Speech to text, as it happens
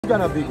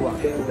kind of big one.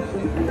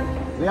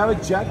 We have a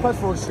jackpot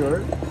for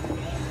sure,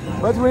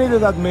 but we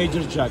needed that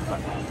major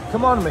jackpot.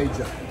 Come on,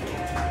 major.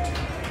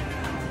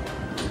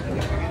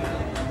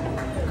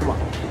 Come on.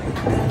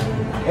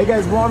 Hey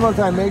guys, one more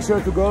time, make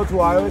sure to go to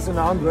iOS and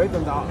Android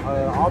and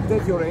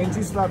update your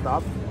NG Slot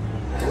app.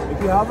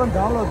 If you haven't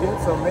downloaded yet,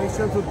 so make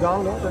sure to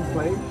download and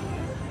play.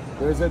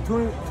 There's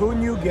two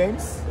new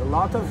games, a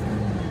lot of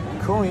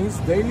coins,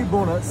 daily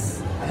bonus,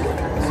 so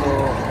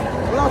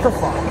a lot of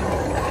fun.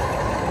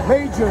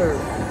 Major.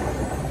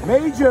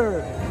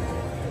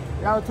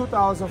 You have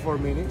 2,000 for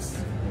minis,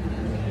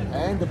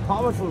 and the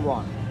powerful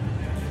one.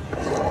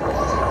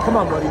 Come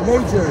on, buddy,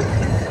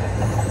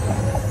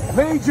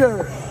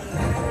 major.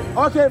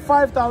 Okay,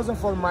 5,000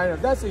 for minor.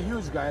 That's a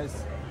huge,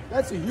 guys.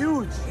 That's a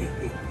huge.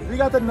 We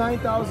got the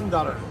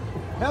 $9,000.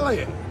 Hell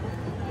yeah.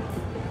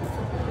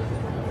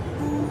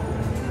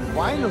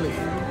 Finally.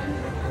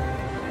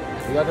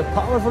 We got a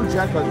powerful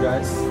jackpot,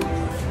 guys.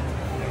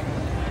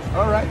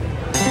 All right.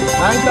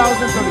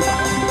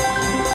 9,035.